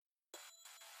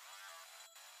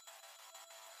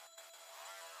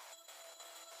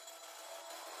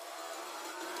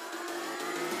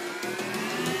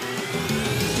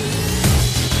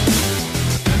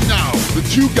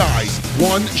Two Guys,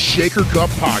 One Shaker Cup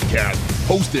podcast,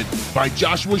 hosted by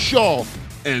Joshua Shaw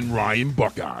and Ryan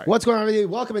Buckeye. What's going on, everybody?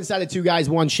 Welcome inside the Two Guys,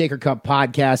 One Shaker Cup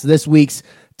podcast. This week's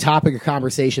topic of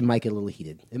conversation might get a little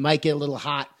heated. It might get a little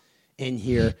hot in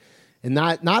here. And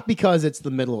not because it's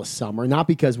the middle of summer, not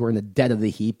because we're in the dead of the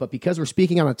heat, but because we're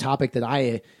speaking on a topic that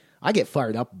I get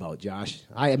fired up about, Josh.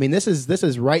 I mean, this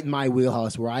is right in my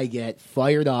wheelhouse where I get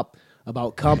fired up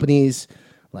about companies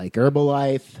like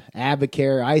Herbalife,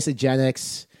 Advocare,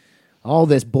 Isagenix, all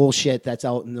this bullshit that's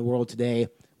out in the world today,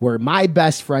 where my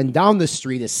best friend down the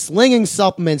street is slinging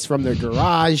supplements from their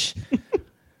garage,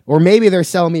 or maybe they're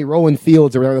selling me Rowan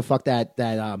Fields or whatever the fuck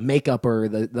that makeup or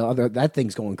the other, that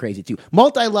thing's going crazy too.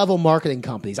 Multi-level marketing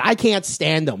companies, I can't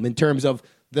stand them in terms of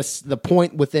the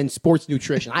point within sports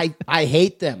nutrition. I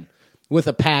hate them with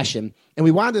a passion, and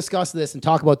we want to discuss this and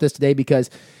talk about this today because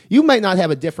you might not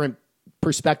have a different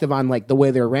perspective on like the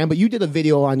way they're ran, but you did a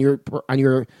video on your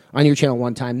channel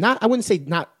one time. I wouldn't say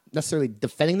not necessarily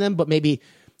defending them, but maybe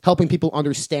helping people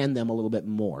understand them a little bit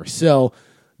more. So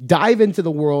dive into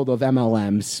the world of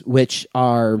MLMs, which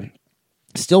are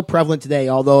still prevalent today,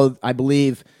 although I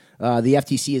believe the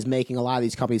FTC is making a lot of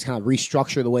these companies kind of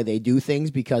restructure the way they do things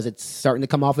because it's starting to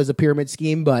come off as a pyramid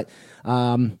scheme. But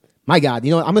my God, you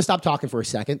know what? I'm going to stop talking for a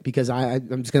second because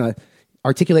I'm just going to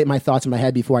articulate my thoughts in my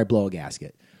head before I blow a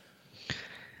gasket.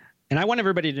 And I want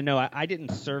everybody to know I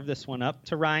didn't serve this one up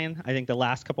to Ryan. I think the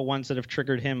last couple ones that have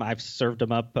triggered him, I've served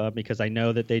them up because I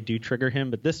know that they do trigger him.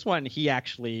 But this one, he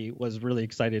actually was really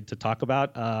excited to talk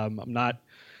about. I'm not.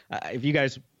 If you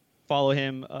guys follow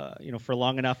him, for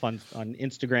long enough on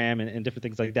Instagram and different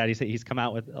things like that, he's come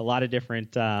out with a lot of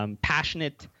different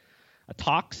passionate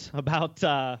talks about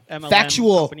MLM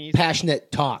factual companies. Passionate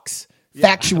talks. Yeah,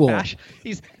 factual.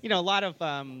 He's a lot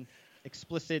of.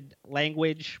 Explicit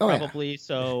language probably. Yeah.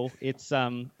 So it's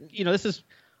this is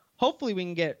hopefully we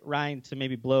can get Ryan to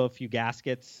maybe blow a few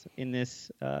gaskets in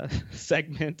this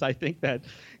segment. I think that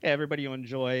everybody will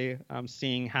enjoy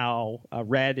seeing how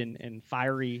red and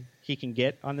fiery he can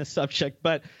get on this subject.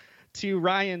 But to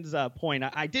Ryan's point,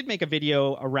 I did make a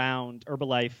video around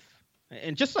Herbalife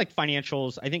and just like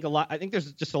financials. I think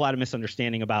there's just a lot of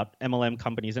misunderstanding about MLM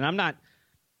companies, and I'm not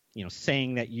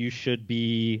saying that you should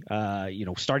be,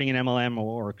 starting an MLM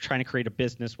or trying to create a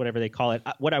business, whatever they call it.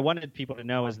 What I wanted people to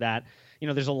know is that,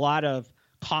 there's a lot of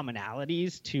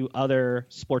commonalities to other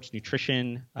sports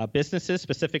nutrition businesses.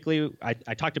 Specifically, I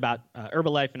talked about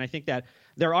Herbalife, and I think that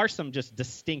there are some just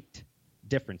distinct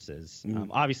differences,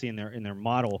 obviously in their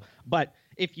model. But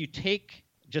if you take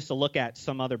just a look at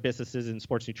some other businesses in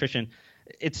sports nutrition,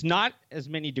 it's not as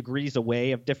many degrees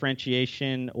away of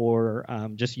differentiation or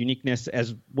just uniqueness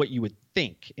as what you would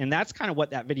think. And that's kind of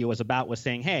what that video was about, was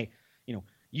saying, hey,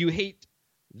 you hate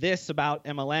this about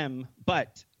MLM,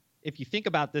 but if you think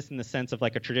about this in the sense of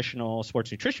like a traditional sports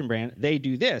nutrition brand, they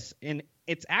do this. And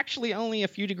it's actually only a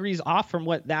few degrees off from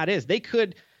what that is. They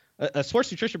could, a sports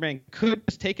nutrition brand could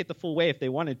just take it the full way if they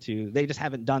wanted to. They just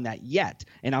haven't done that yet.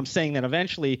 And I'm saying that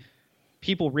eventually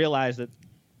people realize that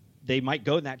they might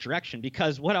go in that direction,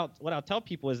 because what I'll tell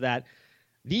people is that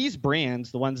these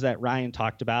brands, the ones that Ryan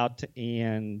talked about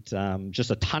and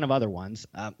just a ton of other ones,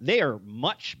 they are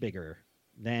much bigger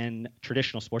than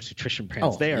traditional sports nutrition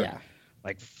brands. They are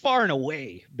like far and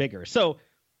away bigger. So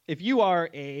if you are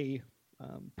a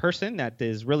person that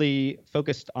is really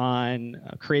focused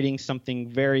on creating something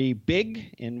very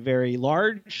big and very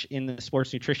large in the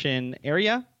sports nutrition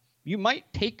area, you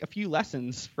might take a few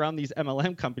lessons from these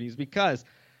MLM companies, because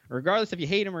regardless if you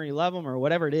hate them or you love them or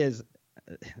whatever it is,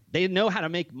 they know how to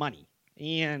make money.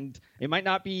 And it might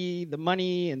not be the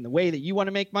money and the way that you want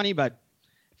to make money, but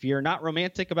if you're not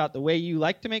romantic about the way you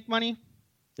like to make money,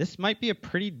 this might be a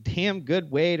pretty damn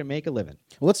good way to make a living.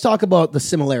 Well, let's talk about the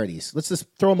similarities. Let's just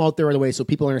throw them out there right away so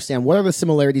people understand what are the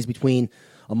similarities between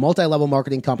a multi-level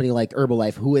marketing company like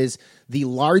Herbalife, who is the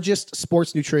largest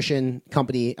sports nutrition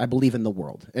company, I believe, in the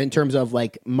world in terms of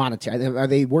like monetary. Are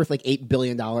they worth like $8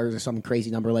 billion or some crazy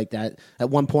number like that? At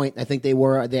one point, I think they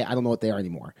were. I don't know what they are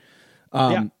anymore.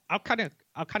 I'll kind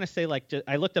of say like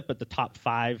I looked up at the top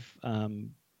 5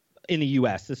 in the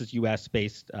U.S. This is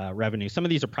U.S.-based revenue. Some of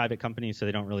these are private companies, so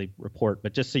they don't really report.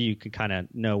 But just so you can kind of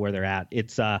know where they're at,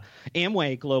 it's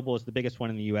Amway Global is the biggest one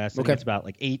in the U.S. I think it's about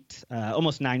like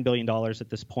almost $9 billion at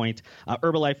this point.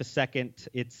 Herbalife is second.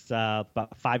 It's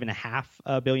about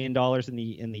 $5.5 billion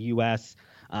in the U.S.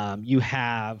 You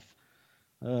have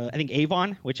I think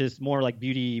Avon, which is more like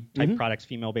beauty type products,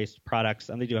 female-based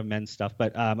products. They do have men's stuff,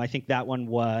 but I think that one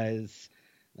was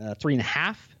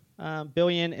 $3.5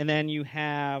 billion. And then you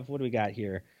have, what do we got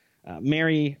here?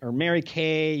 Mary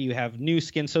Kay, you have Nu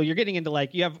Skin. So you're getting into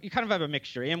like you kind of have a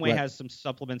mixture. Amway has some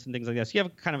supplements and things like this. You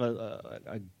have kind of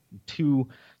a two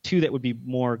that would be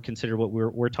more considered what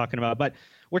we're talking about. But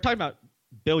we're talking about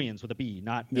billions with a B,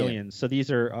 not millions. So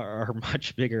these are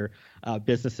much bigger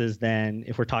businesses than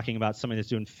if we're talking about somebody that's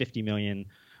doing 50 million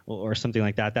or something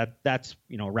like that. That's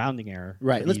a rounding error.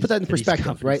 Right. Let's put that in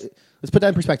perspective. Right. Let's put that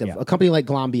in perspective. Yeah. A company like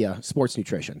Glanbia Sports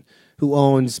Nutrition, who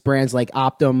owns brands like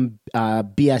Optum,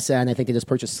 BSN. I think they just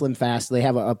purchased Slim Fast. They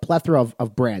have a plethora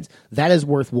of brands. That is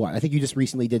worth what? I think you just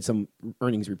recently did some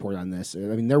earnings report on this. I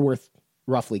mean, they're worth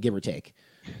roughly, give or take.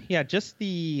 Yeah, just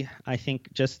the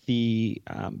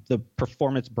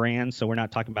performance brands. So we're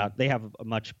not talking about, they have a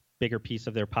much bigger piece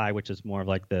of their pie, which is more of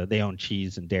like they own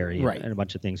cheese and dairy and a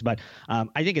bunch of things. But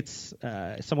I think it's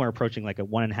somewhere approaching like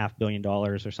 $1.5 billion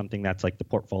or something. That's like the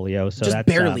portfolio. So just that's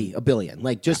barely a billion,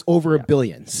 like just over $1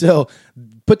 billion. So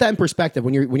put that in perspective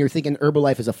when you're thinking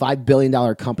Herbalife is a $5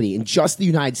 billion company in just the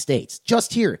United States,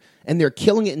 just here, and they're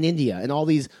killing it in India and all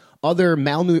these other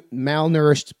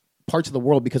malnourished parts of the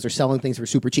world because they're selling things for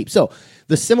super cheap. So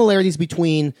the similarities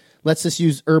between, let's just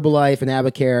use Herbalife and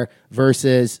Abacare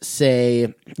versus, say,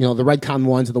 the Redcon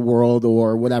ones of the world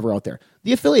or whatever out there.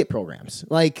 The affiliate programs,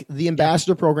 like the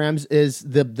ambassador programs, is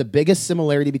the biggest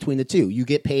similarity between the two. You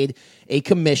get paid a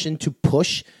commission to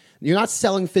push. You're not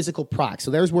selling physical products.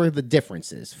 So there's where the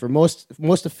difference is. For most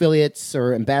affiliates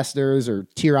or ambassadors or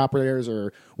tier operators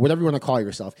or whatever you want to call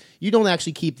yourself, you don't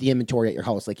actually keep the inventory at your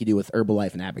house like you do with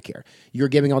Herbalife and Abacare. You're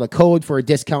giving out a code for a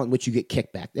discount in which you get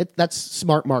kickback. That's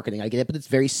smart marketing. I get it, but it's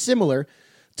very similar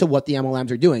to what the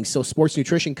MLMs are doing. So sports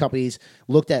nutrition companies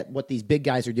looked at what these big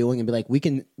guys are doing and be like, we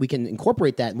can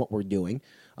incorporate that in what we're doing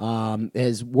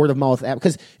as word of mouth.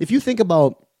 Because if you think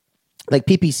about like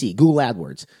PPC, Google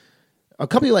AdWords, a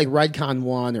company like Redcon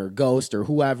One or Ghost or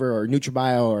whoever or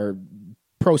NutriBio or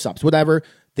ProSups, whatever,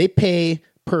 they pay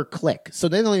per click. So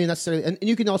they don't even necessarily, and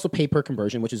you can also pay per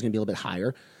conversion, which is going to be a little bit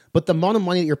higher. But the amount of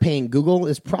money that you're paying Google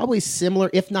is probably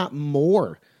similar, if not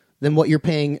more, than what you're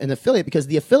paying an affiliate, because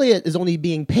the affiliate is only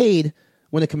being paid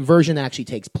when a conversion actually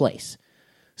takes place.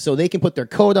 So they can put their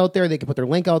code out there, they can put their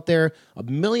link out there 1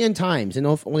 million times. And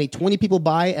if only 20 people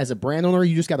buy as a brand owner,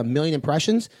 you just got 1 million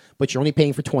impressions, but you're only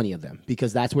paying for 20 of them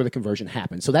because that's where the conversion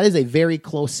happens. So that is a very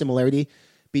close similarity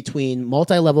between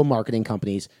multi-level marketing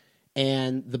companies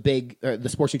and the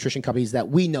sports nutrition companies that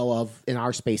we know of in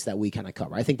our space that we kind of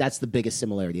cover. I think that's the biggest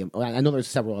similarity. I know there's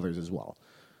several others as well.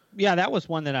 Yeah, that was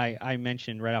one that I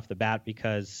mentioned right off the bat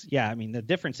because, the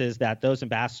difference is that those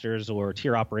ambassadors or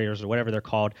tier operators or whatever they're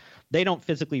called, they don't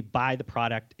physically buy the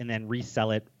product and then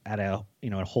resell it at a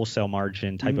wholesale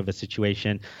margin type of a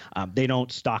situation. They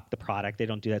don't stock the product. They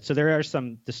don't do that. So there are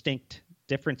some distinct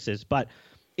differences, but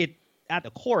at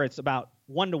the core, it's about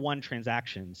one-to-one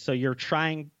transactions. So you're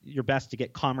trying your best to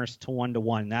get commerce to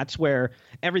one-to-one. That's where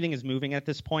everything is moving at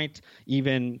this point.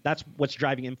 Even that's what's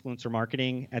driving influencer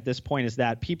marketing at this point, is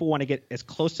that people want to get as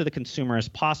close to the consumer as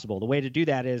possible. The way to do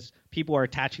that is people are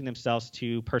attaching themselves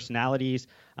to personalities,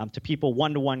 to people,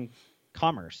 one-to-one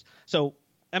commerce. So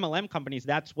MLM companies,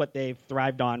 that's what they've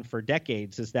thrived on for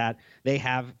decades, is that they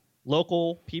have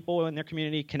local people in their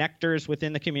community, connectors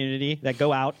within the community that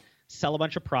go out, sell a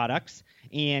bunch of products,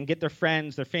 and get their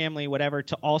friends, their family, whatever,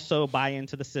 to also buy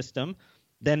into the system.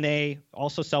 Then they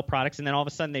also sell products, and then all of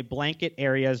a sudden they blanket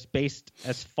areas based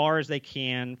as far as they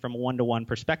can from a one-to-one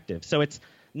perspective. So it's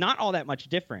not all that much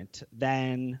different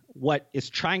than what is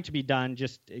trying to be done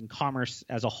just in commerce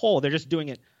as a whole. They're just doing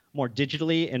it more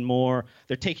digitally and more.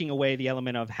 They're taking away the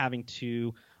element of having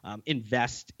to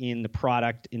invest in the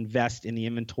product, invest in the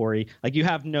inventory. Like you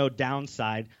have no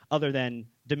downside other than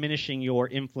diminishing your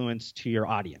influence to your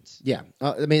audience. Yeah,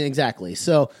 exactly.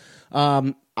 So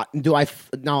now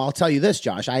I'll tell you this,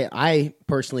 Josh, I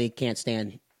personally can't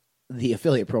stand the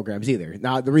affiliate programs either.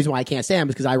 Now, the reason why I can't stand them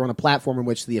is because I run a platform in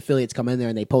which the affiliates come in there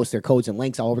and they post their codes and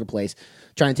links all over the place,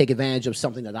 trying to take advantage of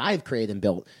something that I've created and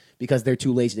built because they're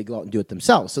too lazy to go out and do it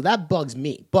themselves. So that bugs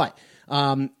me. But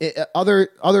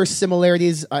other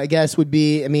similarities, I guess, would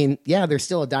be, they're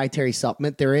still a dietary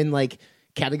supplement. They're in like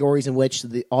categories in which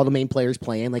all the main players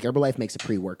play in. Like Herbalife makes a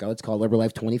pre-workout. It's called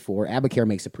Herbalife 24. Abacare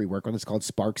makes a pre-workout. It's called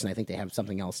Sparks, and I think they have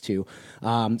something else too.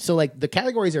 So like the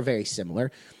categories are very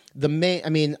similar.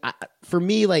 For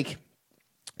me, like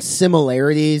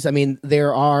similarities, they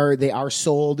are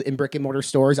sold in brick and mortar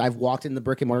stores. I've walked in the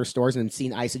brick and mortar stores and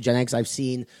seen Isagenix. I've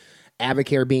seen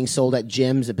Abacare being sold at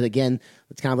gyms, but again,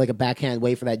 it's kind of like a backhand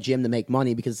way for that gym to make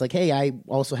money because it's like, hey, I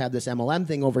also have this MLM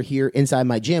thing over here inside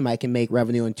my gym. I can make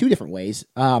revenue in two different ways.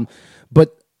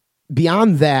 But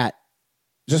beyond that,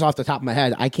 just off the top of my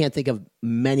head, I can't think of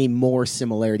many more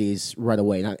similarities right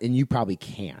away, and you probably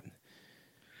can.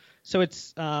 So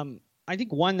it's, I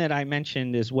think one that I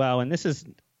mentioned as well, and this is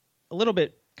a little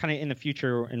bit kind of in the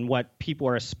future and what people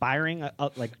are aspiring,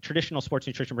 like traditional sports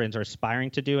nutrition brands are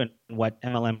aspiring to do, and what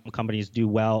MLM companies do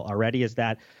well already, is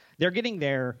that they're getting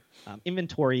their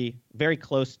inventory very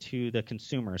close to the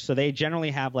consumer. So they generally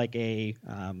have like a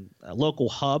local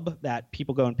hub that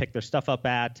people go and pick their stuff up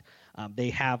at.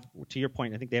 They have, to your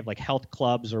point, I think they have like health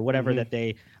clubs or whatever that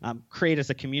they create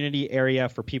as a community area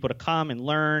for people to come and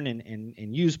learn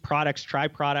and use products, try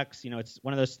products. It's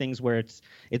one of those things where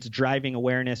it's driving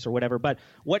awareness or whatever. But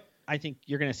what I think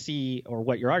you're going to see, or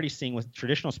what you're already seeing with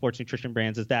traditional sports nutrition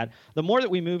brands, is that the more that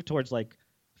we move towards like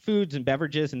foods and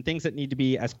beverages and things that need to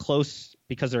be as close,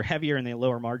 because they're heavier and they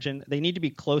lower margin, they need to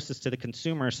be closest to the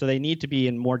consumer. So they need to be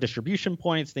in more distribution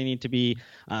points. They need to be,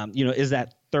 is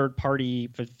that third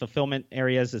party fulfillment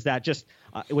areas? Is that just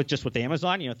with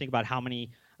Amazon? Think about how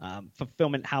many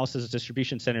fulfillment houses,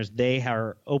 distribution centers they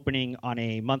are opening on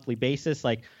a monthly basis.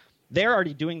 Like they're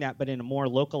already doing that, but in a more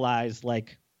localized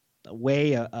like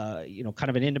way, kind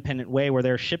of an independent way, where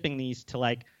they're shipping these to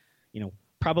like,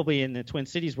 probably in the Twin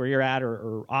Cities where you're at,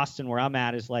 or Austin where I'm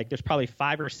at, is like there's probably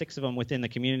 5 or 6 of them within the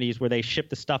communities where they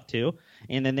ship the stuff to,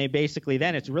 and then they basically,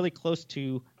 then it's really close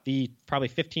to the probably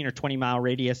 15 or 20 mile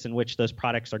radius in which those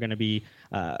products are going to be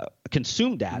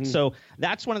consumed at. So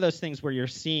that's one of those things where you're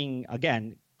seeing,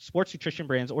 again, sports nutrition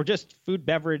brands or just food,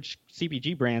 beverage,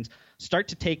 CPG brands start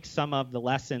to take some of the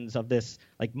lessons of this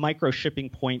like micro shipping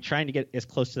point, trying to get as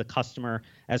close to the customer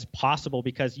as possible,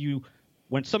 because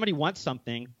when somebody wants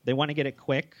something, they want to get it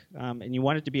quick, and you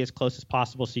want it to be as close as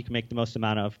possible so you can make the most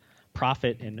amount of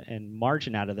profit and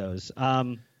margin out of those.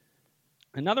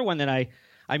 Another one that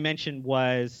I mentioned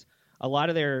was a lot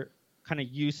of their kind of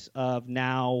use of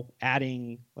now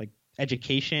adding like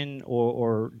education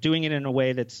or doing it in a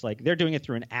way that's like they're doing it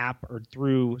through an app or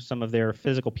through some of their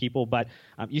physical people. But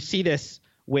you see this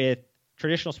with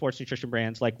traditional sports nutrition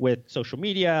brands, like with social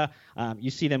media.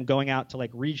 You see them going out to like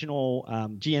regional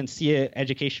GNC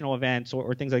educational events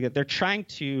or things like that. They're trying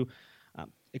to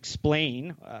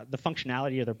explain the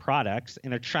functionality of their products,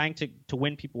 and they're trying to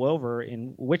win people over,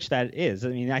 in which that is. I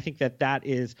mean, I think that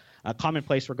is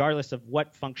commonplace regardless of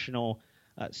what functional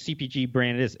CPG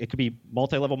brand it is. It could be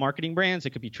multi-level marketing brands, it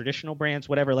could be traditional brands,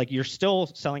 whatever. Like you're still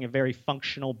selling a very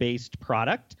functional based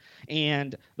product,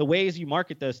 and the ways you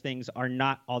market those things are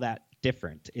not all that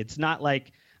different. It's not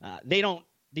like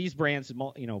these brands,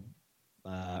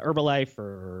 Herbalife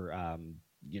or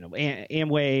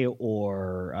Amway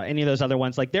or any of those other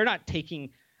ones, like they're not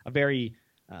taking a very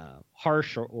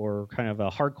harsh or kind of a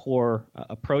hardcore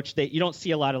approach. You don't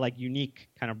see a lot of like unique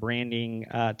kind of branding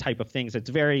type of things.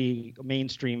 It's very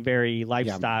mainstream, very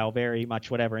lifestyle, very much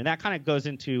whatever. And that kind of goes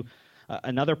into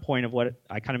another point of what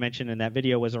I kind of mentioned in that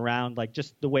video, was around like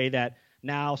just the way that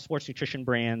now sports nutrition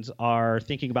brands are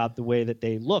thinking about the way that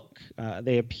they look,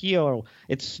 they appeal.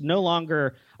 It's no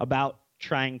longer about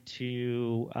trying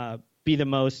to be the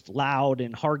most loud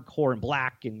and hardcore and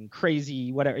black and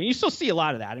crazy, whatever. And you still see a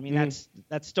lot of that. I mean,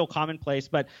 that's still commonplace,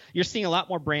 but you're seeing a lot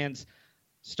more brands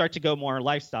start to go more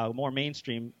lifestyle, more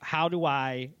mainstream. How do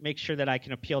I make sure that I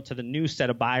can appeal to the new set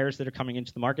of buyers that are coming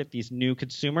into the market, these new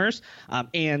consumers?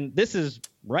 And this is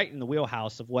right in the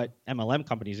wheelhouse of what MLM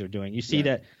companies are doing. You see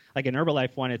that like an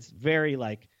Herbalife one, it's very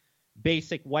like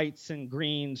basic whites and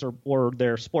greens, or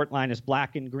their sport line is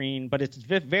black and green, but it's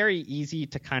very easy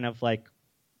to kind of like,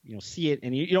 see it,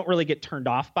 and you don't really get turned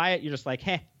off by it. You're just like,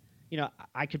 hey,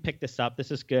 I could pick this up.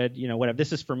 This is good. Whatever.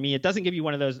 This is for me. It doesn't give you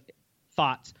one of those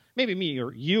thoughts. Maybe me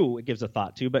or you, it gives a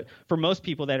thought to, but for most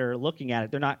people that are looking at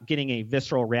it, they're not getting a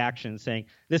visceral reaction saying,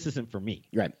 this isn't for me.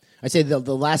 Right. I'd say the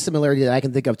last similarity that I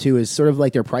can think of too is sort of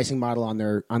like their pricing model on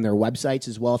their websites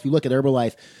as well. If you look at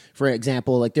Herbalife, for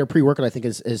example, like their pre-workout, I think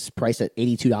is priced at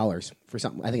 $82 for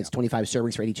something. I think it's 25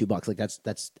 servings for $82. Like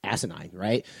that's asinine,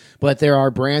 right? But there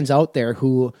are brands out there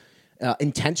who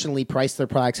intentionally price their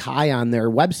products high on their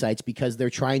websites because they're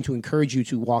trying to encourage you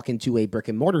to walk into a brick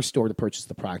and mortar store to purchase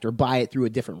the product or buy it through a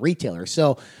different retailer.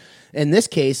 So in this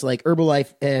case, like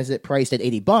Herbalife has it priced at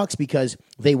 $80 because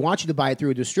they want you to buy it through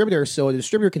a distributor. So a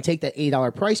distributor can take that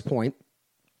 $80 price point,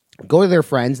 go to their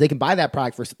friends. They can buy that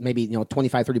product for maybe $25,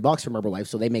 $30 from Herbalife.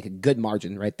 So they make a good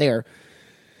margin right there.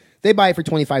 They buy it for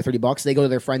 $25, $30. They go to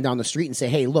their friend down the street and say,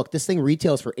 hey, look, this thing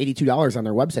retails for $82 on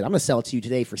their website. I'm going to sell it to you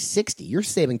today for $60. You're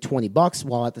saving $20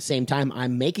 while at the same time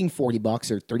I'm making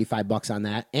 $40 or $35 on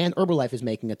that. And Herbalife is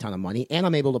making a ton of money. And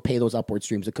I'm able to pay those upward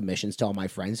streams of commissions to all my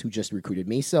friends who just recruited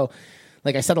me. So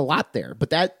like I said, a lot there.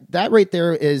 But that right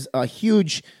there is a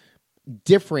huge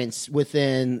difference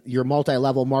within your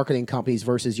multi-level marketing companies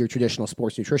versus your traditional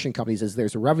sports nutrition companies, is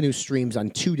there's revenue streams on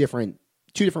two different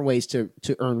ways to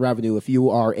earn revenue. If you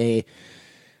are a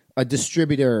a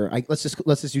distributor, let's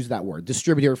just use that word,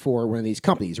 distributor for one of these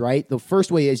companies, right? The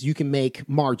first way is you can make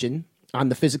margin on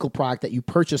the physical product that you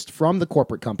purchased from the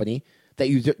corporate company that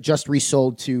you just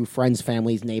resold to friends,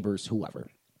 families, neighbors, whoever.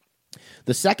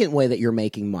 The second way that you're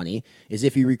making money is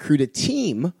if you recruit a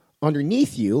team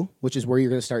underneath you, which is where you're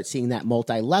going to start seeing that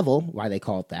multi-level, why they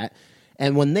call it that.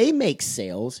 And when they make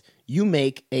sales, you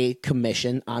make a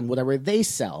commission on whatever they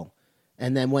sell.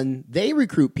 And then when they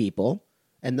recruit people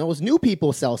and those new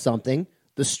people sell something,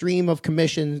 the stream of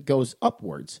commission goes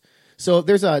upwards. So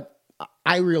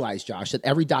I realize, Josh, that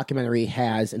every documentary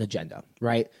has an agenda,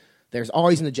 right? There's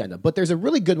always an agenda. But there's a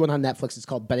really good one on Netflix. It's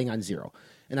called Betting on Zero.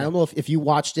 And I don't know if you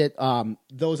watched it.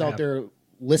 Those out there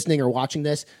listening or watching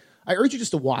this, I urge you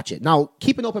just to watch it. Now,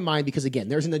 keep an open mind because, again,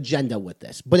 there's an agenda with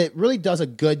this. But it really does a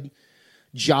good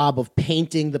job of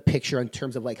painting the picture in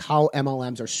terms of like how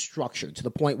MLMs are structured to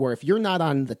the point where if you're not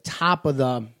on the top of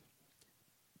the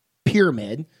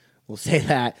pyramid, we'll say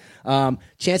that,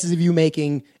 chances of you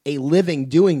making a living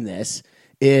doing this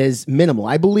is minimal.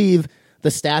 I believe the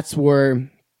stats were,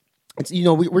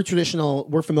 we're traditional,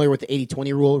 we're familiar with the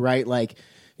 80-20 rule, right? Like,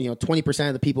 20%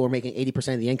 of the people are making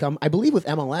 80% of the income. I believe with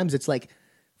MLMs, it's like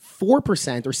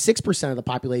 4% or 6% of the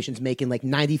population is making like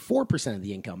 94% of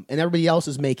the income, and everybody else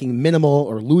is making minimal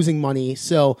or losing money.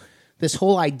 So this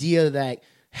whole idea that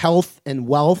health and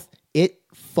wealth, it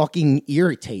fucking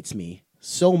irritates me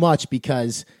so much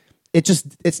because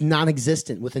it's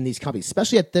non-existent within these companies,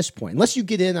 especially at this point. Unless you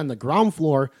get in on the ground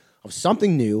floor of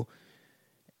something new,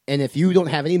 and if you don't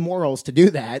have any morals to do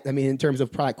that, I mean, in terms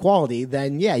of product quality,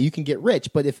 then yeah, you can get rich.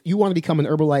 But if you want to become an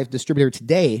Herbalife distributor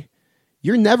today,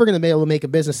 you're never going to be able to make a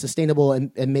business sustainable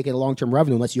and make it a long-term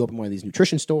revenue unless you open one of these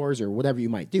nutrition stores or whatever you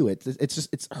might do.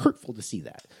 It's hurtful to see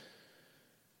that.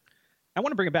 I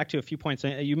want to bring it back to a few points.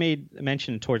 You made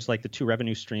mention towards like the two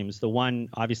revenue streams. The one,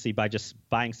 obviously, by just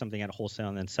buying something at a wholesale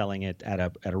and then selling it at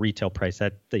a retail price.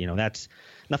 That's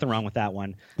nothing wrong with that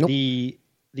one. Nope.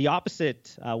 The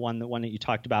opposite one, the one that you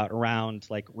talked about around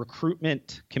like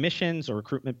recruitment commissions or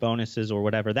recruitment bonuses or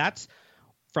whatever, that's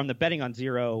from the Betting on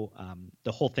Zero,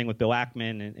 the whole thing with Bill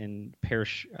Ackman and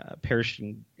Parrish,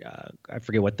 I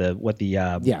forget what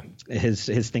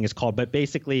his thing is called, but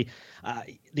basically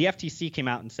the FTC came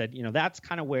out and said, that's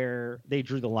kind of where they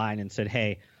drew the line and said,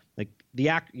 hey, like the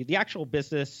actual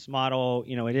business model,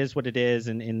 it is what it is,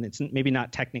 and it's maybe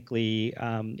not technically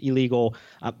illegal.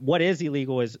 What is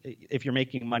illegal is if you're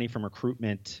making money from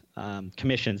recruitment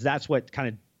commissions. That's what kind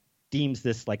of deems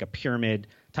this like a pyramid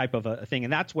type of a thing,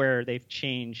 and that's where they've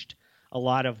changed a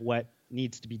lot of what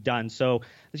needs to be done. So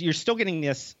you're still getting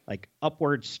this like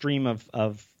upward stream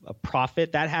of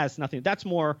profit. That has nothing. That's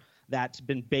more that's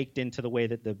been baked into the way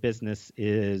that the business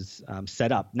is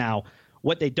set up. Now,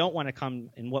 what they don't want to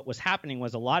come and what was happening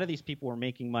was a lot of these people were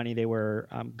making money. They were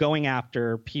going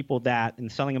after people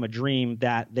and selling them a dream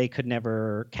that they could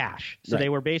never cash. So They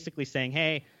were basically saying,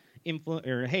 hey,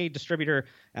 hey, distributor,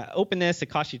 open this. It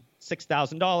costs you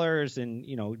 $6,000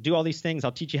 and, do all these things.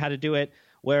 I'll teach you how to do it,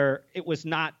 where it was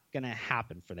not going to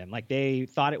happen for them. Like they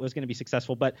thought it was going to be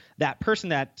successful, but that person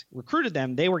that recruited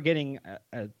them, they were getting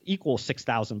equal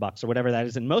 $6,000 or whatever that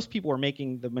is. And most people were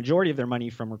making the majority of their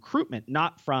money from recruitment,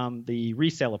 not from the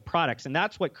resale of products. And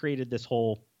that's what created this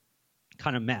whole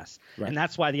kind of mess. Right. And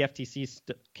that's why the FTC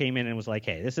came in and was like,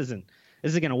 hey, this isn't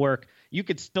going to work. You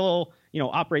could still,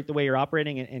 operate the way you're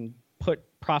operating and put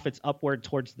profits upward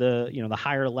towards the, the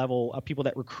higher level of people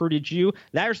that recruited you.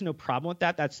 There's no problem with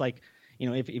that. That's like,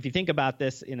 if you think about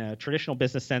this in a traditional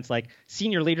business sense, like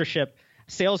senior leadership,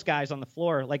 sales guys on the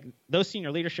floor, like those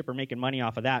senior leadership are making money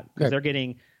off of that because they're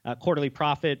getting quarterly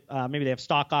profit. Maybe they have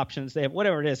stock options. They have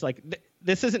whatever it is. Like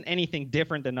this isn't anything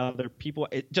different than other people.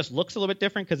 It just looks a little bit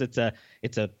different because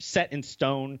it's a set in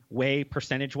stone way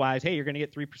percentage wise. Hey, you're going to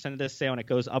get 3% of this sale and it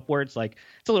goes upwards. Like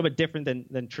it's a little bit different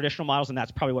than traditional models, and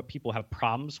that's probably what people have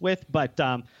problems with. But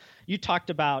you talked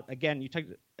about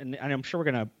and I'm sure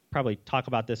we're going to probably talk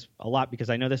about this a lot because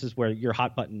I know this is where your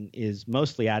hot button is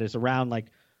mostly at, is around like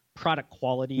product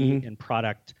quality and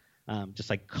product just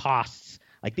like costs,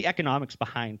 like the economics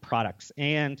behind products.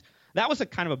 And that was a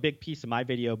kind of a big piece of my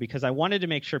video because I wanted to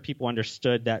make sure people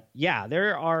understood that, yeah,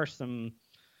 there are some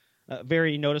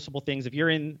very noticeable things. If you're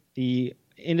in the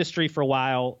industry for a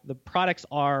while, the products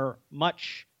are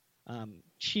much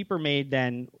cheaper made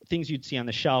than things you'd see on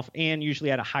the shelf and usually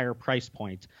at a higher price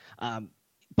point.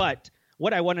 But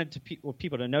what I wanted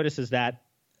people to notice is that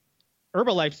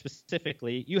Herbalife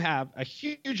specifically, you have a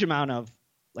huge amount of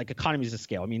like economies of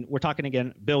scale. I mean, we're talking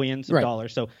again billions of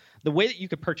dollars. So the way that you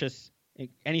could purchase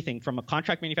anything from a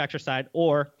contract manufacturer side,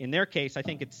 or in their case, I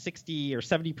think it's 60 or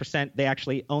 70%, they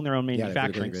actually own their own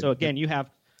manufacturing. So again, you have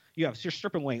you're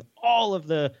stripping away all of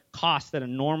the costs that a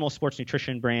normal sports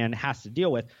nutrition brand has to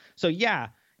deal with. So yeah,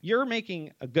 you're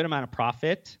making a good amount of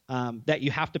profit that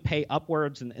you have to pay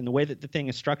upwards in the way that the thing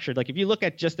is structured. Like if you look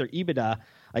at just their EBITDA,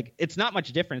 like it's not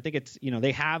much different. I think it's,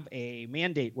 they have a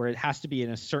mandate where it has to be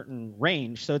in a certain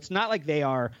range. So it's not like they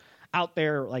are out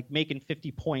there like making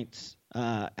 50 points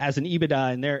as an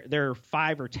EBITDA and they're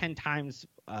 5 or 10 times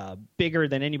bigger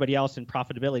than anybody else in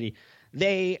profitability.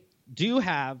 They do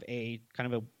have a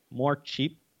kind of a more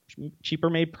cheaper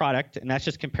made product, and that's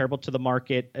just comparable to the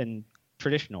market and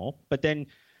traditional. But then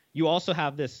you also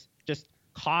have this just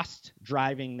cost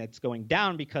driving that's going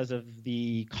down because of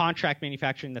the contract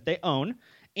manufacturing that they own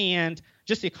and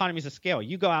just the economies of scale.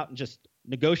 You go out and just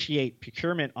negotiate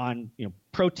procurement on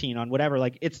protein, on whatever.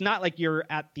 Like it's not like you're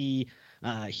at the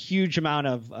huge amount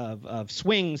of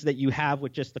swings that you have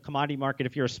with just the commodity market.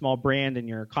 If you're a small brand and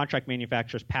your contract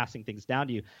manufacturers passing things down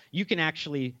to you, you can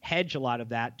actually hedge a lot of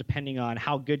that depending on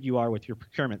how good you are with your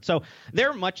procurement. So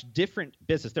they're a much different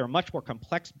business. They're a much more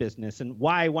complex business. And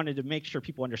why I wanted to make sure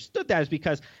people understood that is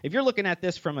because if you're looking at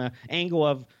this from an angle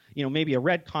of, maybe a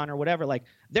Redcon or whatever, like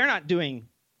they're not doing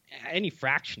any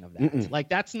fraction of that. Mm-mm. Like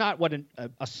that's not what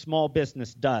a small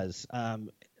business does.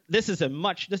 This is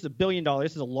 $1 billion.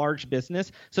 This is a large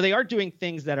business. So they are doing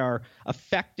things that are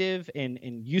effective and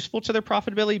useful to their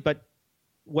profitability. But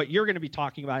what you're going to be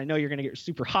talking about, I know you're going to get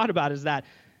super hot about, is that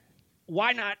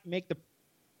why not make the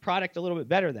product a little bit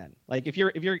better then? Like if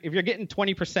you're getting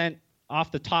 20%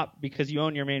 off the top because you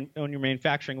own your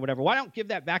manufacturing or whatever, why don't give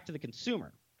that back to the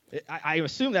consumer? I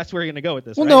assume that's where you're going to go with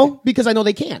this. Well, right? No, because I know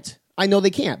they can't.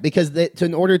 Because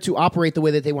in order to operate the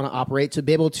way that they want to operate, to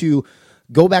be able to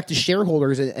go back to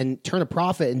shareholders and turn a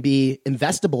profit and be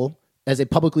investable as a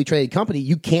publicly traded company,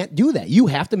 you can't do that. You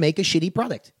have to make a shitty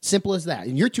product. Simple as that.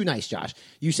 And you're too nice, Josh.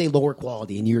 You say lower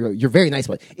quality, and you're very nice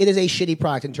about it. It is a shitty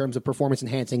product in terms of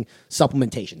performance-enhancing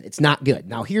supplementation. It's not good.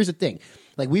 Now, here's the thing.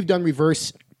 Like, we've done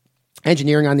reverse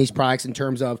engineering on these products in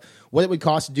terms of what it would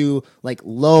cost to do, like,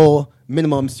 low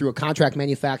minimums through a contract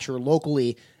manufacturer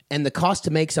locally. And the cost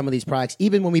to make some of these products,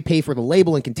 even when we pay for the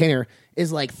label and container,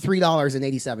 is like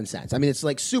 $3.87. I mean, it's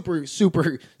like super,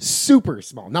 super, super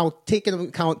small. Now, take into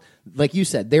account, like you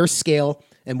said, their scale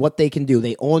and what they can do.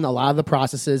 They own a lot of the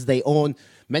processes. They own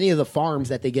many of the farms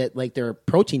that they get like their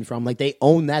protein from. Like they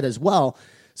own that as well.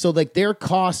 So like their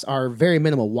costs are very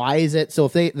minimal. Why is it? So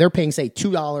if they're paying, say,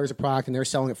 $2 a product and they're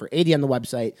selling it for $80 on the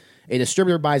website, a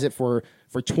distributor buys it for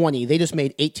 $20. They just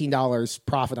made $18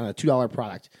 profit on a $2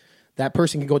 product. That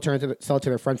person can go sell it to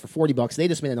their friend for $40. They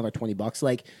just made another $20.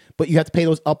 Like, but you have to pay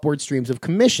those upward streams of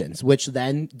commissions, which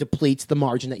then depletes the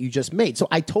margin that you just made. So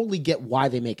I totally get why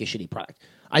they make a shitty product.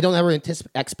 I don't ever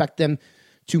expect them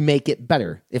to make it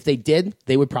better. If they did,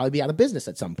 they would probably be out of business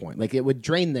at some point. Like it would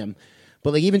drain them.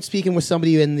 But like even speaking with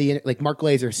somebody like Mark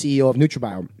Glazer, CEO of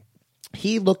NutraBio,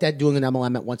 he looked at doing an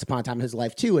MLM at once upon a time in his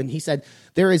life too, and he said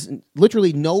there is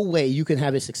literally no way you can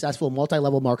have a successful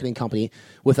multi-level marketing company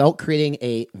without creating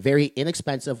a very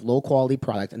inexpensive, low-quality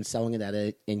product and selling it at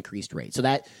an increased rate. So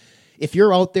that if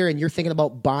you're out there and you're thinking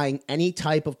about buying any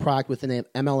type of product within an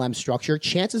MLM structure,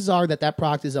 chances are that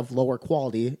product is of lower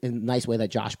quality, in a nice way that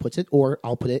Josh puts it, or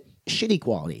I'll put it, shitty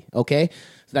quality, okay?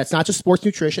 So that's not just sports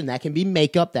nutrition. That can be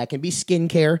makeup. That can be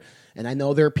skincare. And I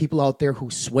know there are people out there who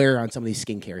swear on some of these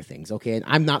skincare things, okay? And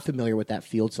I'm not familiar with that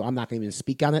field, so I'm not going to even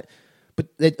speak on it. But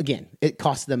it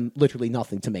costs them literally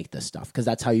nothing to make this stuff because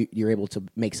that's how you're able to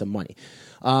make some money.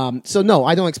 So no,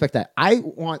 I don't expect that. I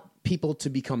want people to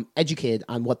become educated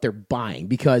on what they're buying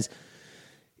because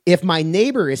if my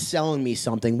neighbor is selling me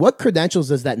something, what credentials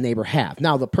does that neighbor have?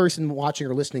 Now, the person watching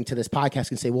or listening to this podcast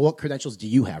can say, well, what credentials do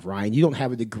you have, Ryan? You don't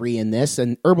have a degree in this.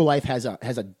 And Herbalife has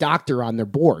a doctor on their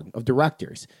board of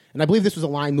directors. And I believe this was a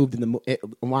line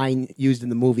used in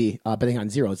the movie Betting on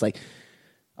Zero. It's like,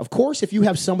 of course, if you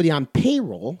have somebody on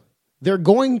payroll, they're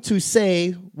going to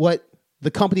say what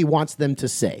the company wants them to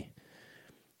say.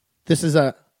 This is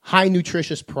a high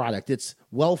nutritious product. It's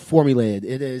well formulated.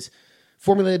 It is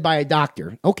formulated by a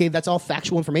doctor. Okay, that's all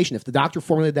factual information. If the doctor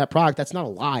formulated that product, that's not a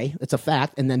lie. It's a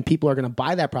fact. And then people are going to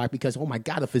buy that product because, oh my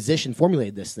God, a physician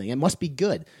formulated this thing. It must be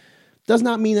good. Does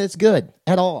not mean that it's good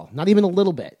at all. Not even a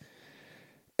little bit.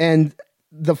 And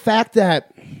the fact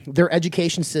that their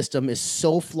education system is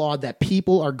so flawed that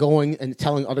people are going and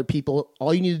telling other people,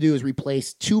 all you need to do is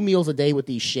replace 2 meals a day with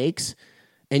these shakes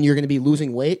and you're going to be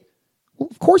losing weight. Well,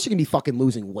 of course you're going to be fucking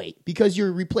losing weight because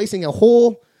you're replacing a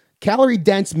whole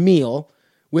calorie-dense meal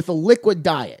with a liquid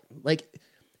diet. Like,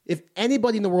 if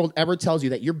anybody in the world ever tells you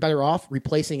that you're better off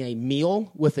replacing a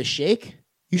meal with a shake,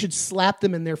 you should slap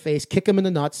them in their face, kick them in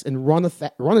the nuts, and run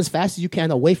as fast as you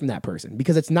can away from that person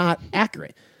because it's not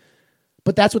accurate.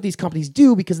 But that's what these companies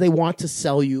do because they want to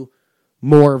sell you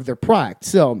more of their product.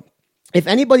 So if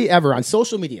anybody ever on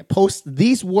social media posts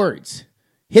these words,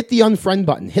 hit the unfriend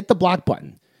button, hit the block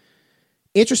button.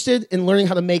 Interested in learning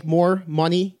how to make more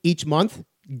money each month?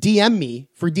 DM me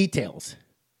for details.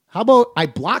 How about I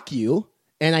block you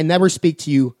and I never speak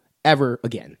to you ever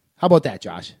again? How about that,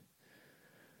 Josh?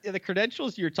 Yeah, the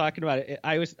credentials you're talking about,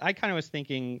 I kind of was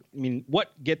thinking, I mean,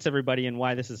 what gets everybody and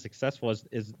why this is successful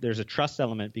is there's a trust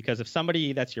element, because if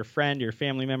somebody that's your friend, your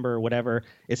family member or whatever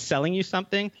is selling you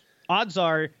something, odds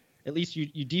are, at least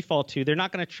you default to, they're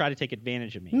not going to try to take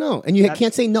advantage of me. No, and you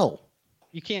can't say no.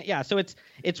 You can't, yeah. So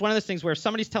it's one of those things where if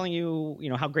somebody's telling you,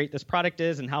 how great this product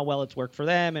is and how well it's worked for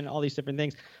them and all these different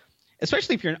things,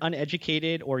 especially if you're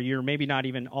uneducated or you're maybe not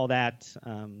even all that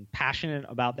passionate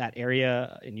about that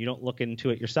area and you don't look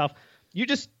into it yourself, you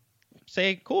just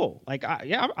say, cool, like,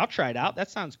 I'll try it out. That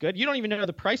sounds good. You don't even know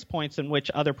the price points in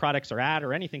which other products are at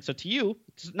or anything. So to you,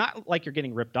 it's not like you're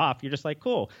getting ripped off. You're just like,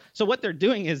 cool. So what they're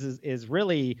doing is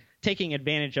really taking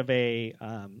advantage of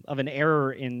an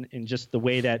error in just the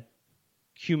way that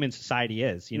human society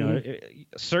is.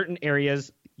 Certain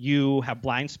areas you have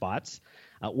blind spots.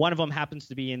 One of them happens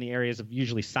to be in the areas of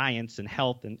usually science and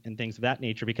health and things of that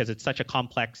nature, because it's such a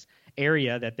complex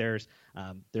area that there's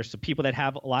some people that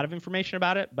have a lot of information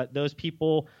about it, but those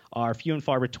people are few and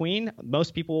far between.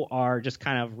 Most people are just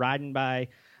kind of riding by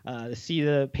the seat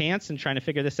of the pants and trying to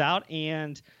figure this out,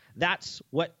 and that's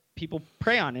what people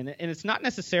prey on. And it's not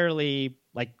necessarily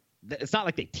like, it's not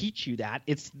like they teach you that.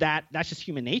 That's just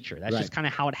human nature. That's just kind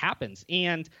of how it happens.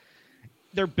 And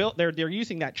they're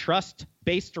using that trust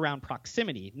based around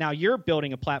proximity. Now you're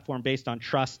building a platform based on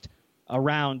trust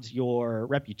around your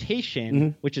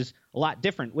reputation, which is a lot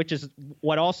different, which is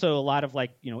what also a lot of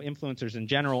influencers in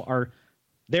general are.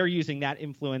 They're using that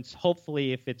influence.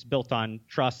 Hopefully, if it's built on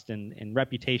trust and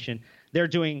reputation, they're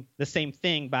doing the same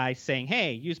thing by saying,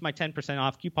 hey, use my 10%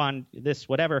 off coupon, this,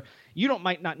 whatever. You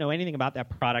might not know anything about that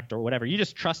product or whatever. You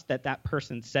just trust that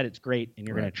person said it's great and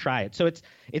you're going to try it. So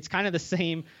it's kind of the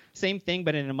same thing,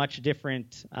 but in a much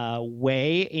different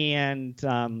way.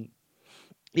 And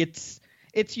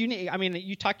it's unique. I mean,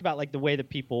 you talked about the way that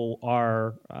people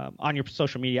are on your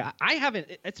social media. I haven't.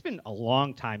 It's been a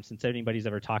long time since anybody's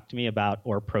ever talked to me about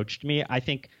or approached me. I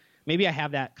think maybe I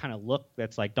have that kind of look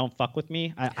that's like, don't fuck with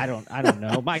me. I don't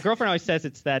know. My girlfriend always says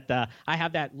it's that I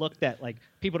have that look that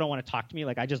people don't want to talk to me.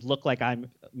 I just look like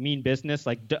I'm mean business.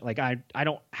 I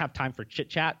don't have time for chit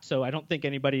chat. So I don't think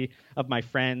anybody of my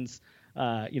friends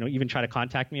even try to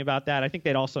contact me about that. I think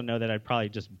they'd also know that I'd probably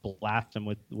just blast them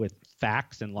with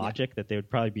facts and logic, that they would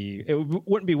probably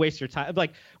wouldn't be waste your time.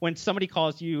 Like when somebody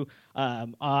calls you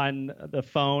on the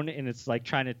phone and it's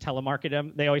trying to telemarket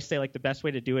them, they always say the best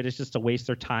way to do it is just to waste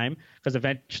their time, because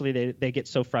eventually they get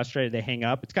so frustrated they hang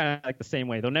up. It's kind of the same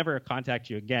way. They'll never contact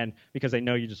you again because they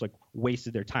know you just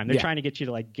wasted their time. They're trying to get you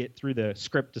to get through the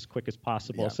script as quick as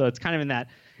possible. So it's kind of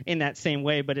in that same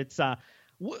way, but it's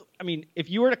I mean, if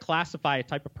you were to classify a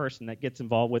type of person that gets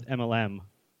involved with MLM,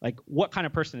 what kind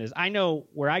of person is? I know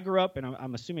where I grew up, and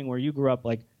I'm assuming where you grew up,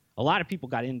 a lot of people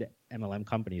got into MLM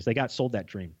companies. They got sold that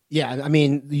dream. Yeah, I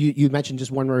mean, you mentioned just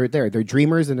one word there. They're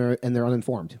dreamers and they're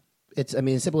uninformed. It's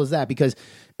as simple as that, because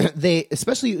they,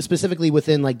 specifically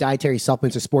within dietary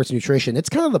supplements or sports nutrition, it's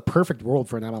kind of the perfect world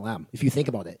for an MLM if you think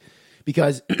about it,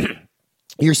 because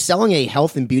you're selling a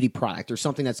health and beauty product or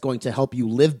something that's going to help you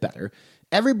live better.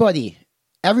 Everybody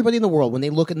in the world, when they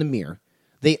look in the mirror,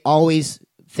 they always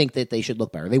think that they should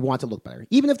look better. They want to look better,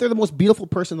 even if they're the most beautiful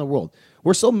person in the world.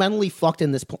 We're so mentally fucked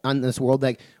in this world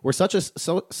that we're so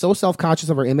self-conscious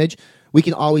of our image. We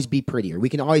can always be prettier. We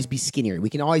can always be skinnier.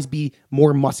 We can always be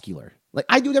more muscular.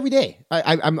 I do it every day.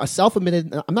 I'm a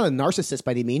self-admitted. I'm not a narcissist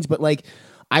by any means, but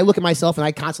I look at myself and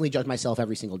I constantly judge myself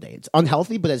every single day. It's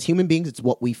unhealthy, but as human beings, it's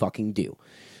what we fucking do.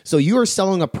 So you are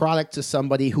selling a product to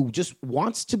somebody who just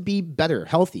wants to be better,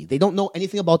 healthy. They don't know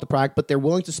anything about the product, but they're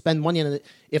willing to spend money on it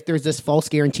if there's this false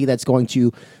guarantee that's going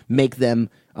to make them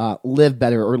live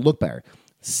better or look better.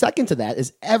 Second to that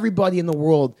is everybody in the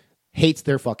world hates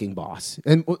their fucking boss.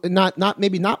 And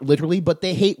maybe not literally, but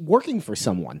they hate working for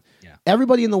someone. Yeah.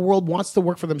 Everybody in the world wants to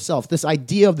work for themselves. This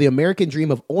idea of the American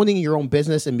dream of owning your own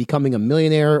business and becoming a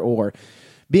millionaire or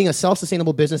being a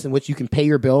self-sustainable business in which you can pay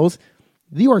your bills,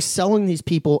 you are selling these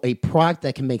people a product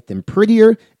that can make them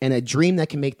prettier and a dream that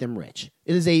can make them rich.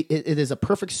 It is a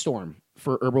perfect storm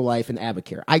for Herbalife and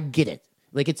Advocare. I get it.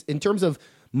 It's in terms of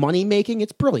money making,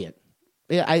 it's brilliant.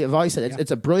 I've always said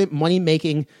it's a brilliant money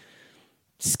making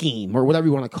scheme or whatever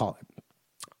you want to call it.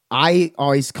 I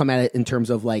always come at it in terms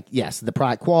of yes, the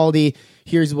product quality.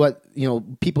 Here's what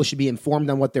people should be informed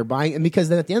on what they're buying, and because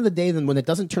then at the end of the day, then when it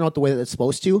doesn't turn out the way that it's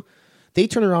supposed to, They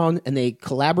turn around and they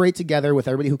collaborate together with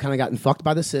everybody who kind of gotten fucked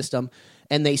by the system,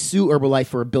 and they sue Herbalife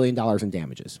for $1 billion in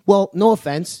damages. Well, no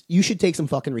offense, you should take some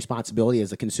fucking responsibility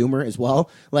as a consumer as well.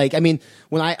 Like, I mean,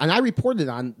 when I reported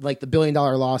on like the $1 billion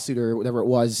lawsuit or whatever it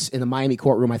was in the Miami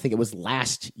courtroom, I think it was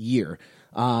last year.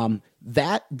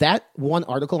 That one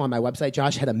article on my website,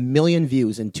 Josh, had 1 million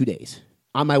views in 2 days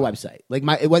on my website. Like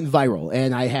it went viral,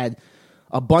 and I had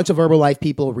a bunch of Herbalife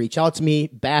people reach out to me,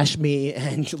 bash me,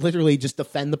 and literally just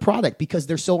defend the product because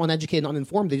they're so uneducated and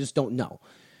uninformed. They just don't know.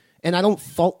 And I don't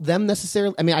fault them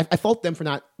necessarily. I mean, I fault them for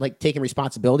not like taking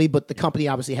responsibility, but the company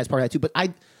obviously has part of that too. But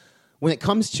when it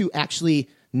comes to actually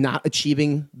not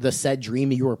achieving the said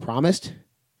dream you were promised,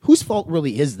 whose fault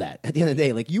really is that at the end of the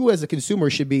day? Like, you as a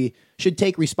consumer should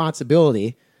take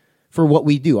responsibility for what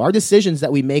we do. Our decisions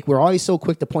that we make, we're always so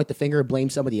quick to point the finger and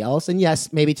blame somebody else. And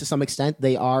yes, maybe to some extent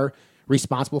they are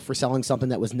responsible for selling something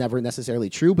that was never necessarily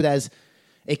true. But as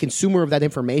a consumer of that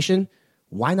information,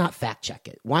 why not fact check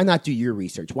it? Why not do your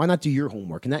research? Why not do your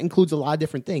homework? And that includes a lot of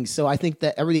different things. So I think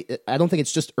that I don't think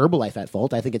it's just Herbalife at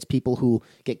fault. I think it's people who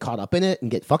get caught up in it and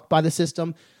get fucked by the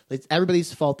system. It's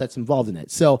everybody's fault that's involved in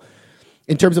it. So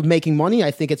in terms of making money,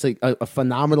 I think it's a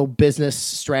phenomenal business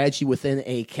strategy within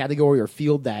a category or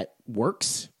field that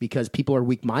works because people are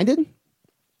weak-minded.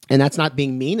 And that's not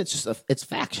being mean. It's just it's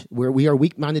fact. We are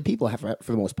weak-minded people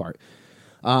for the most part.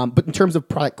 But in terms of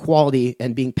product quality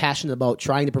and being passionate about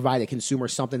trying to provide a consumer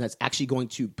something that's actually going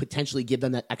to potentially give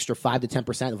them that extra 5 to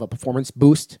 10% of a performance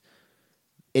boost,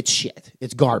 it's shit.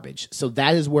 It's garbage. So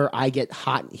that is where I get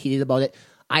hot and heated about it.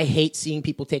 I hate seeing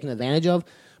people taken advantage of,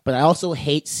 but I also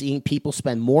hate seeing people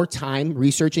spend more time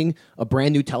researching a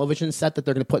brand new television set that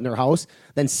they're going to put in their house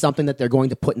than something that they're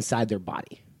going to put inside their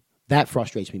body. That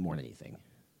frustrates me more than anything.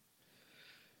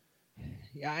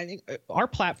 Yeah, I think our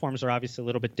platforms are obviously a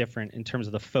little bit different in terms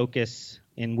of the focus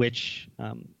in which,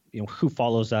 who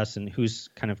follows us and who's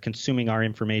kind of consuming our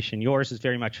information. Yours is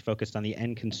very much focused on the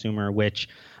end consumer, which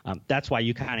that's why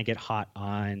you kind of get hot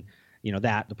on,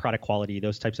 the product quality,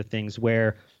 those types of things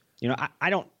where,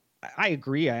 I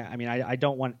agree. I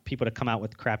don't want people to come out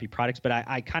with crappy products, but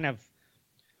I kind of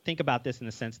think about this in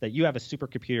the sense that you have a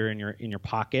supercomputer in your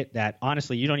pocket that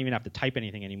honestly you don't even have to type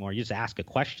anything anymore. You just ask a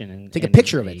question and take a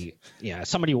picture of it. Yeah,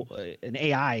 an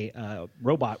AI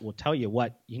robot will tell you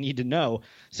what you need to know.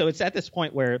 So it's at this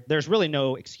point where there's really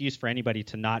no excuse for anybody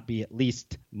to not be at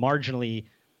least marginally,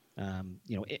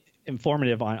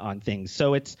 informative on things.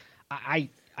 So it's I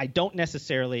don't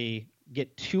necessarily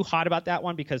get too hot about that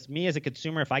one because me as a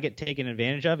consumer, if I get taken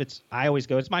advantage of, I always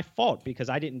go, it's my fault because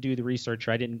I didn't do the research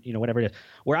or I didn't, whatever it is.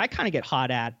 Where I kind of get hot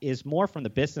at is more from the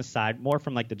business side, more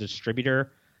from like the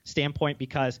distributor standpoint,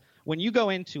 because when you go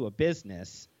into a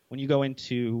business, when you go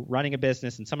into running a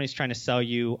business and somebody's trying to sell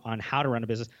you on how to run a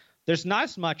business, there's not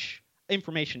as much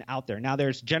information out there. Now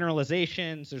there's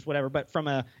generalizations, there's whatever, but from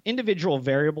an individual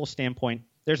variable standpoint,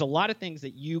 there's a lot of things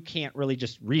that you can't really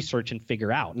just research and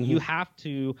figure out. Mm-hmm. You have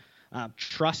to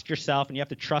trust yourself and you have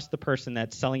to trust the person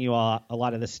that's selling you a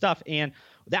lot of this stuff. And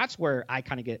that's where I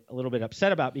kind of get a little bit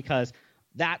upset about because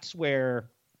that's where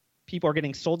people are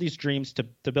getting sold these dreams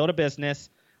to build a business.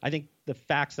 I think the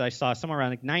facts that I saw, somewhere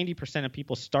around like 90% of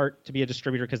people start to be a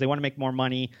distributor because they want to make more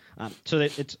money. So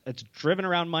that it's driven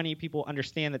around money. People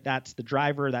understand that that's the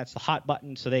driver, that's the hot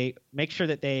button. So they make sure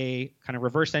that they kind of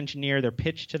reverse engineer their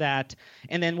pitch to that.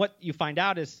 And then what you find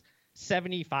out is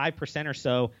 75% or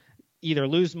so either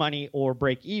lose money or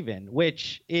break even,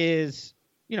 which is,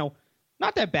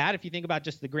 not that bad if you think about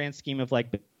just the grand scheme of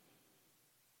like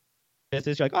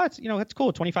business. You're like, oh, it's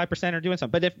cool. 25% are doing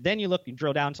something. But if then you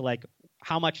drill down to like,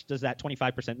 how much does that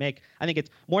 25% make? I think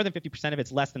it's more than 50% of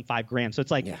it's less than $5,000. So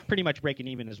it's like pretty much breaking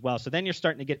even as well. So then you're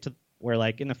starting to get to where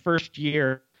like in the first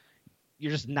year,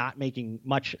 you're just not making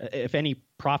much, if any,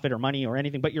 profit or money or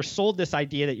anything, but you're sold this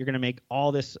idea that you're going to make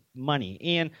all this money.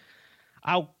 And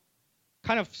I'll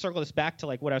kind of circle this back to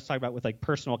like what I was talking about with like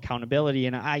personal accountability.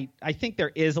 And I think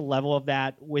there is a level of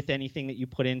that with anything that you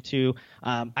put into.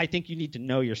 I think you need to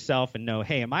know yourself and know,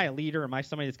 hey, am I a leader? Am I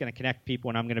somebody that's going to connect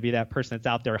people and I'm going to be that person that's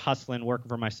out there hustling, working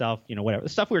for myself, whatever. The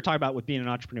stuff we were talking about with being an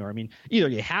entrepreneur. I mean, either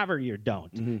you have or you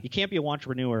don't. Mm-hmm. You can't be an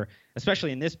entrepreneur,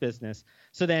 especially in this business.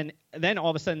 So then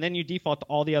all of a sudden, then you default to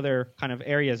all the other kind of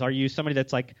areas. Are you somebody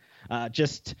that's like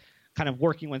just kind of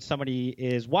working when somebody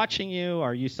is watching you?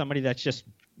 Are you somebody that's just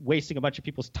wasting a bunch of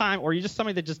people's time, or are you just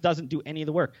somebody that just doesn't do any of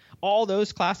the work? All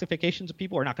those classifications of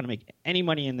people are not going to make any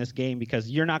money in this game because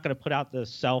you're not going to put out the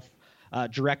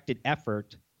self-directed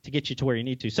effort to get you to where you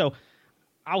need to. So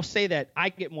I'll say that I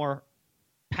get more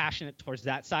passionate towards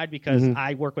that side because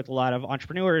I work with a lot of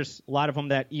entrepreneurs, a lot of them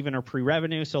that even are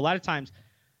pre-revenue. So a lot of times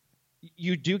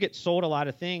you do get sold a lot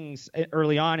of things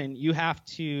early on, and you have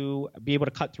to be able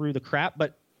to cut through the crap.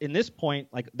 But in this point,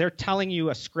 like, they're telling you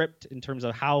a script in terms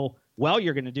of how well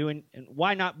you're going to do, and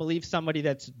why not believe somebody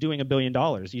that's doing $1 billion?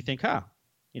 You think,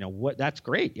 what? That's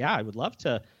great. Yeah, I would love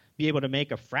to be able to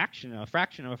make a fraction of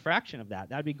that.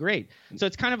 That'd be great. So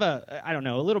it's kind of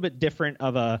a little bit different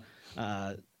of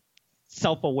a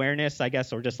self-awareness, I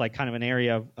guess, or just like kind of an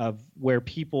area of where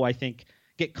people, I think,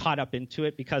 get caught up into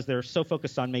it because they're so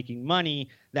focused on making money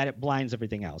that it blinds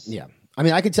everything else. Yeah. I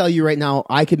mean, I could tell you right now,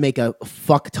 I could make a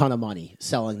fuck ton of money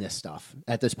selling this stuff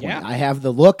at this point. Yeah. I have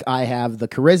the look, I have the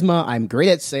charisma, I'm great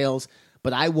at sales,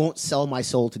 but I won't sell my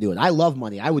soul to do it. I love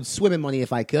money. I would swim in money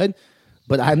if I could,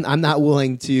 but I'm not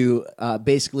willing to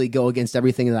basically go against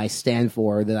everything that I stand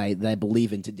for, that I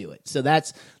believe in, to do it. So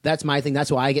that's my thing.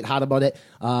 That's why I get hot about it.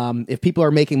 If people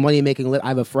are making money, I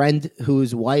have a friend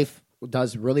whose wife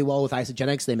does really well with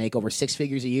Isagenix. They make over 6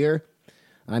 figures a year.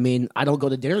 I mean, I don't go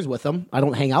to dinners with them. I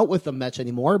don't hang out with them much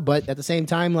anymore. But at the same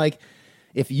time, like,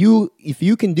 if you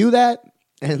can do that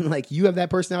and like you have that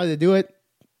personality to do it,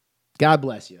 God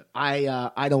bless you.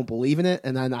 I don't believe in it,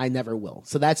 and I never will.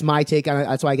 So that's my take on it.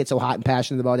 That's why I get so hot and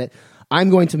passionate about it. I'm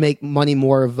going to make money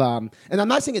more of, and I'm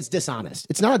not saying it's dishonest.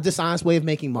 It's not a dishonest way of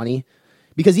making money.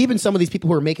 Because even some of these people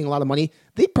who are making a lot of money,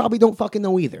 they probably don't fucking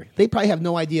know either. They probably have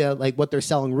no idea like what they're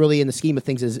selling really in the scheme of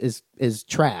things is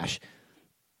trash.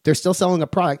 They're still selling a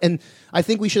product. And I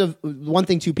think we should have, one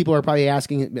thing too, people are probably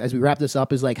asking as we wrap this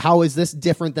up is like, how is this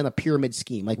different than a pyramid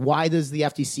scheme? Like, why does the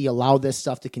FTC allow this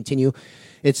stuff to continue?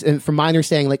 It's, and from my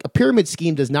understanding, like, a pyramid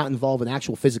scheme does not involve an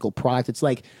actual physical product. It's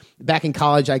like back in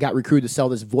college, I got recruited to sell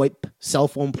this VoIP cell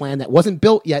phone plan that wasn't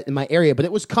built yet in my area, but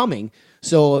it was coming.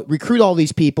 So recruit all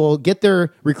these people, get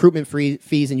their recruitment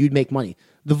fees, and you'd make money.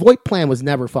 The VoIP plan was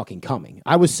never fucking coming.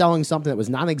 I was selling something that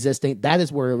was non-existent. That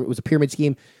is where it was a pyramid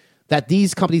scheme. That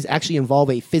these companies actually involve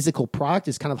a physical product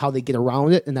is kind of how they get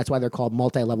around it, and that's why they're called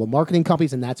multi-level marketing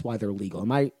companies, and that's why they're legal.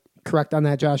 Am I correct on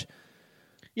that, Josh?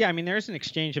 Yeah, I mean, there's an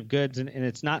exchange of goods, and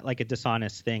it's not like a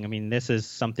dishonest thing. I mean, this is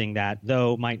something that,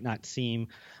 though might not seem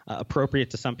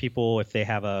appropriate to some people if they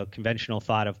have a conventional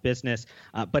thought of business,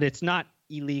 but it's not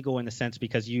illegal in the sense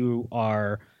because you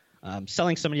are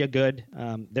selling somebody a good,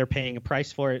 they're paying a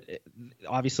price for it.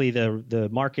 Obviously, the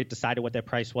market decided what that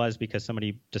price was because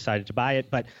somebody decided to buy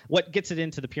it. But what gets it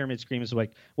into the pyramid scheme is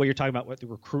like what you're talking about with the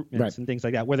recruitments and things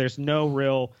like that, where there's no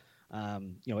real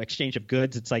exchange of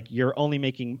goods. It's like you're only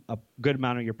making a good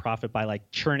amount of your profit by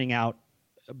like churning out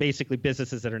basically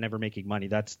businesses that are never making money.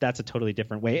 That's a totally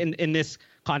different way. In this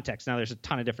context, now there's a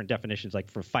ton of different definitions like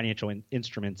for financial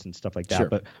instruments and stuff like that,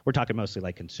 but we're talking mostly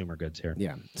like consumer goods here.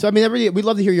 Yeah. So, I mean, we'd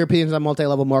love to hear your opinions on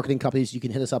multi-level marketing companies. You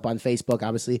can hit us up on Facebook,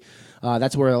 obviously.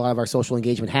 That's where a lot of our social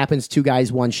engagement happens. 2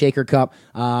 Guys, 1 Shaker Cup.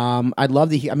 I'd love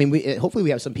to hear, I mean, hopefully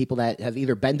we have some people that have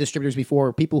either been distributors before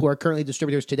or people who are currently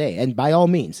distributors today. And by all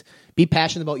means, be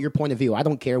passionate about your point of view. I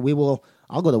don't care.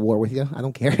 I'll go to war with you. I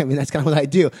don't care. I mean, that's kind of what I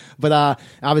do. But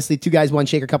obviously, 2 Guys, 1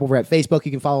 Shaker Cup over at Facebook.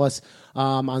 You can follow us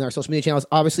on our social media channels.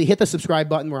 Obviously, hit the subscribe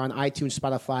button. We're on iTunes,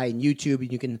 Spotify, and YouTube.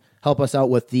 And you can help us out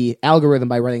with the algorithm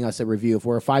by writing us a review. If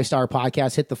we're a 5-star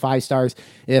podcast, hit the 5 stars.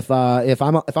 If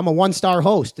I'm a 1-star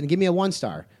host, then give me a 1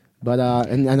 star. But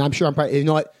and I'm sure I'm probably, you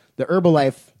know what, the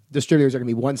Herbalife distributors are gonna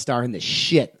be 1 star in the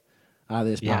shit out of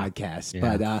this podcast.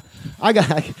 Yeah.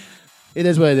 But it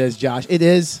is what it is, Josh. It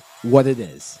is what it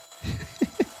is.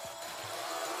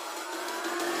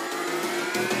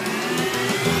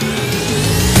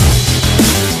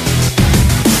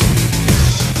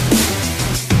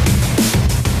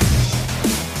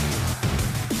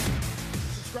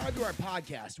 Subscribe to our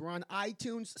podcast. We're on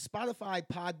iTunes, Spotify,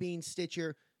 Podbean,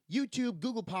 Stitcher, YouTube,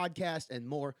 Google Podcast, and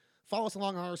more. Follow us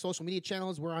along on our social media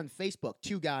channels. We're on Facebook,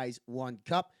 2 Guys, 1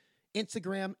 Cup,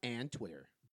 Instagram, and Twitter.